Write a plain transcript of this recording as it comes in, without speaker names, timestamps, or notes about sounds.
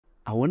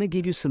I want to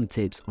give you some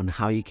tips on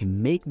how you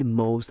can make the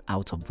most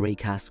out of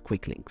Raycast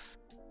Quicklinks.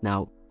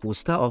 Now, we'll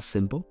start off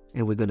simple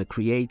and we're going to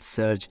create,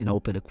 search and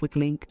open a quick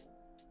link.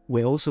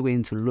 We're also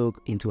going to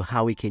look into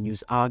how we can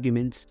use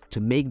arguments to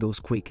make those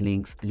quick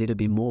links a little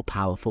bit more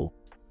powerful.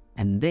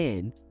 And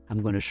then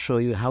I'm going to show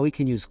you how we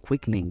can use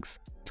quick links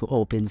to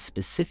open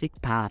specific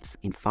paths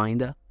in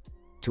Finder,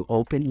 to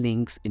open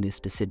links in a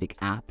specific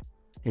app,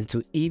 and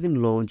to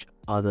even launch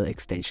other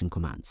extension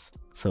commands.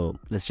 So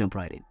let's jump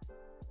right in.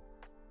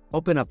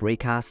 Open up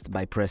Raycast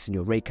by pressing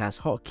your Raycast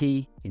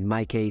hotkey. In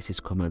my case, it's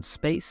Command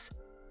Space.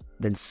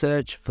 Then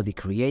search for the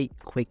Create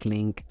Quick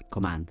Link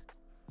command.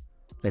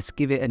 Let's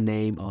give it a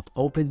name of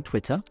Open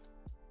Twitter,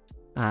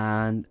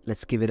 and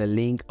let's give it a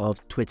link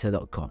of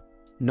twitter.com.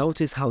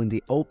 Notice how in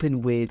the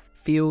Open With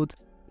field,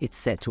 it's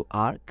set to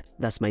Arc.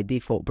 That's my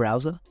default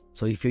browser.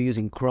 So if you're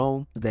using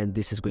Chrome, then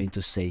this is going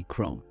to say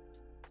Chrome.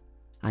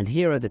 And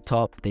here at the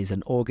top, there's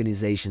an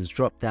organizations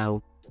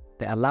drop-down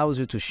that allows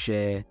you to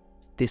share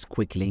this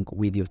quick link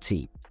with your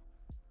team.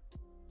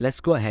 Let's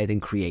go ahead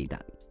and create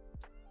that.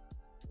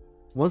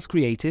 Once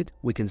created,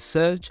 we can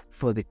search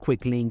for the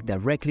quick link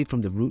directly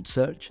from the root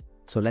search.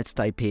 So let's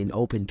type in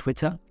Open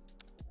Twitter,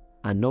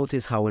 and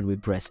notice how when we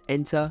press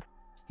enter,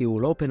 it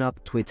will open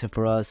up Twitter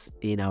for us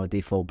in our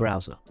default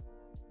browser.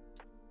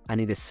 And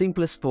in the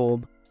simplest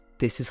form,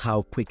 this is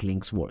how quick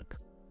links work.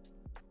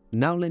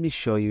 Now let me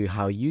show you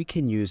how you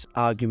can use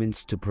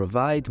arguments to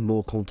provide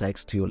more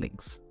context to your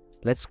links.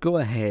 Let's go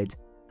ahead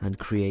and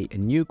create a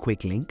new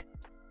quick link,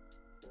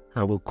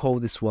 and we'll call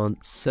this one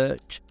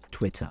Search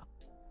Twitter.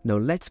 Now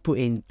let's put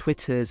in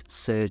Twitter's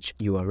search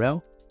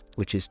URL,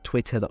 which is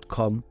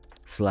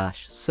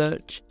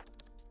twitter.com/search,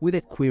 with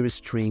a query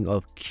string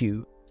of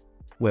Q,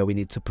 where we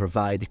need to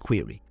provide the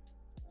query.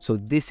 So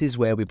this is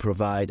where we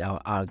provide our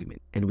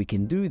argument, and we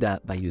can do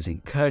that by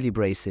using curly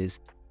braces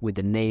with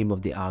the name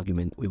of the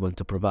argument we want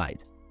to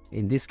provide.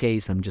 In this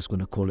case, I'm just going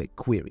to call it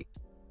query,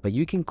 but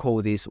you can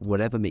call this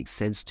whatever makes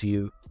sense to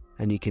you,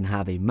 and you can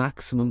have a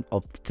maximum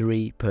of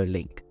 3 per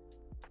link.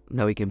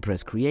 Now we can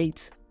press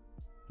create.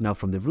 Now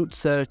from the root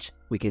search,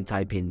 we can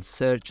type in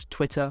search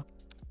Twitter,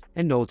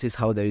 and notice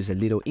how there is a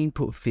little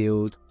input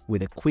field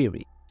with a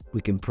query.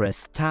 We can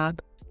press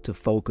tab to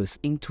focus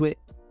into it,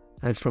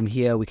 and from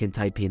here we can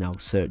type in our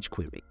search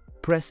query.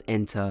 Press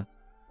enter,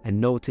 and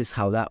notice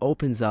how that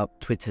opens up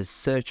Twitter's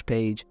search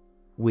page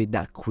with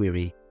that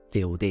query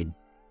filled in.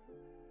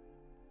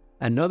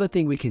 Another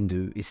thing we can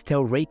do is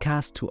tell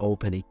Raycast to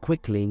open a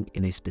quick link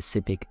in a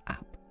specific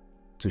app.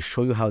 To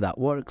show you how that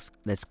works,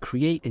 let's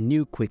create a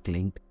new quick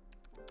link,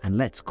 and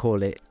let's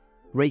call it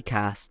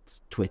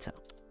Raycast's Twitter.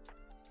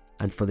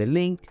 And for the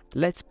link,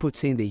 let's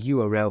put in the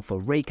URL for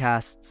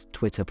Raycast's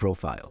Twitter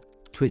profile,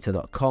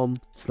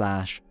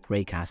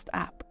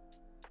 twitter.com/RaycastApp.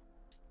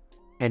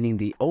 And in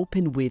the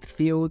Open With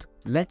field,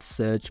 let's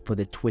search for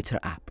the Twitter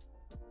app.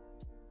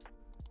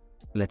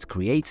 Let's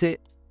create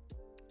it.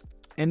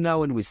 And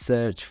now when we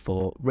search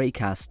for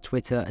Raycast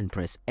Twitter and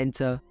press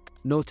enter,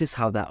 notice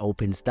how that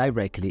opens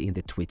directly in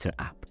the Twitter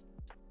app.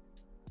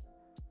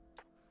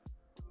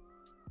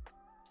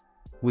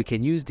 We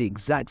can use the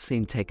exact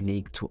same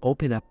technique to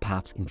open up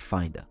paths in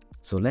Finder.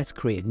 So let's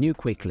create a new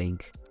quick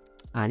link,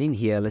 and in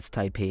here let's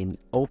type in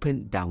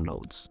Open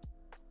Downloads.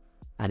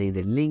 And in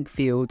the link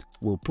field,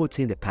 we'll put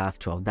in the path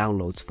to our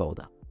downloads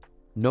folder.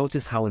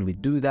 Notice how when we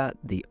do that,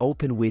 the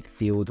Open With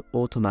field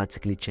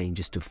automatically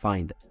changes to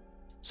Finder.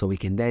 So we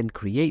can then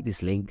create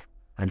this link,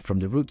 and from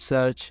the root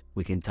search,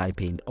 we can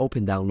type in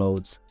Open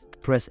Downloads,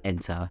 press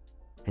enter,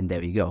 and there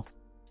we go.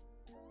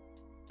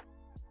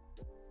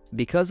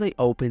 Because I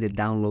open the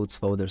downloads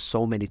folder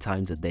so many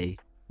times a day,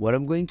 what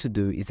I'm going to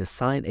do is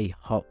assign a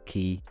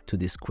hotkey to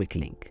this quick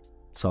link.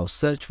 So I'll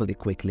search for the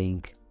quick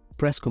link,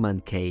 press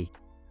Command K,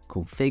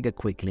 configure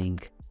quick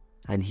link,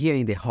 and here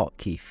in the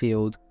hotkey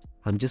field,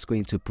 I'm just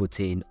going to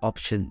put in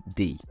option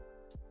D.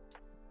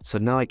 So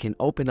now I can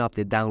open up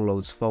the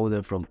downloads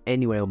folder from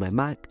anywhere on my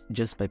Mac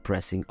just by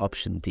pressing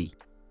option D.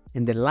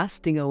 And the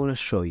last thing I want to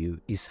show you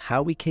is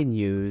how we can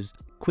use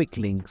quick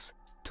links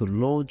to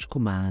launch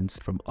commands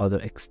from other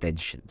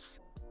extensions.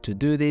 To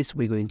do this,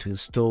 we're going to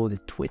install the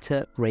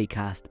Twitter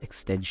Raycast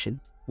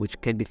extension, which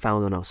can be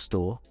found on our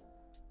store,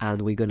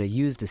 and we're going to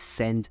use the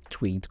send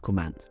tweet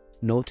command.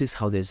 Notice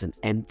how there's an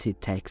empty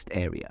text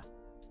area,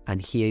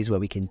 and here is where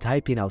we can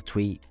type in our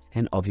tweet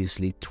and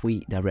obviously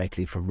tweet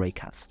directly from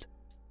Raycast.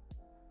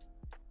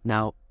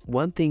 Now,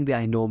 one thing that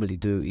I normally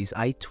do is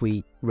I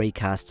tweet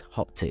Raycast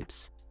hot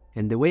tips,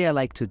 and the way I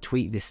like to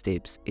tweet these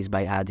tips is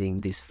by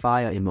adding this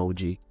fire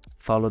emoji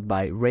followed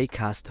by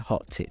Raycast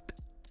hot tip.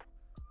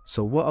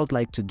 So what I'd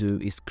like to do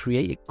is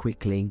create a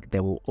quick link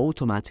that will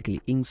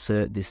automatically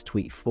insert this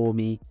tweet for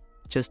me,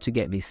 just to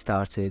get me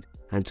started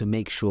and to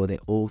make sure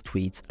that all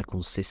tweets are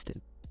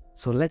consistent.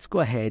 So let's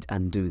go ahead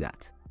and do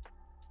that.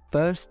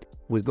 First,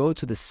 we go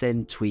to the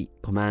send tweet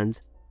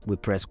command, we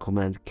press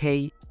Command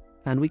K,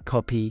 and we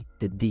copy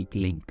the deep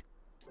link.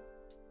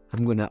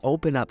 I'm gonna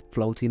open up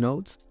floating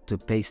nodes to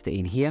paste it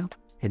in here,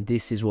 and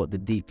this is what the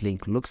deep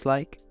link looks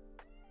like.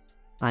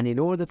 And in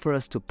order for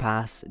us to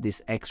pass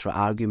these extra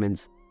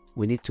arguments,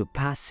 we need to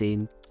pass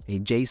in a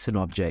JSON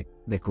object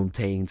that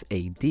contains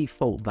a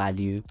default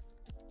value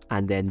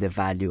and then the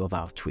value of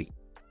our tweet.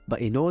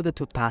 But in order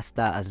to pass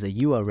that as a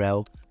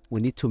URL,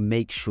 we need to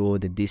make sure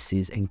that this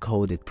is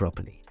encoded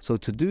properly. So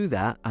to do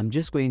that, I'm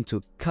just going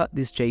to cut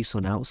this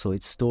JSON out so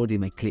it's stored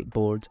in my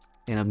clipboard,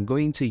 and I'm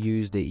going to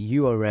use the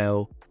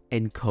URL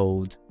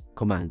encode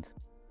command.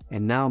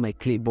 And now my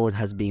clipboard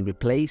has been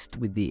replaced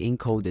with the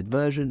encoded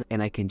version,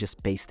 and I can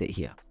just paste it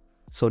here.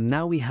 So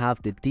now we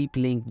have the deep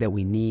link that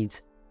we need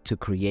to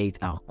create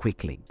our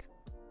quick link.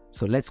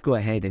 So let's go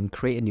ahead and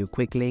create a new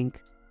quick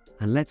link,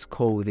 and let's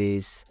call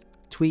this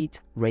tweet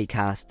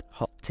Raycast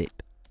hot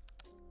tip.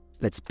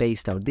 Let's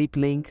paste our deep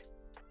link,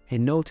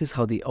 and notice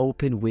how the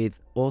open width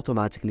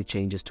automatically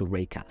changes to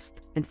Raycast.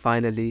 And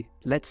finally,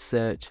 let's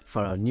search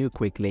for our new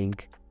quick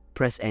link,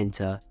 press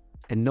enter,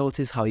 and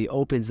notice how it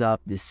opens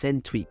up the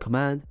send tweet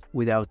command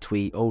with our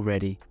tweet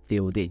already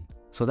filled in.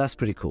 So that's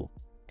pretty cool.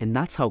 And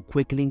that's how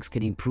Quicklinks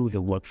can improve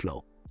your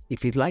workflow.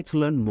 If you'd like to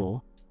learn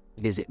more,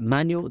 visit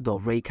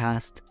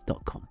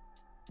manual.raycast.com.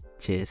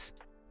 Cheers.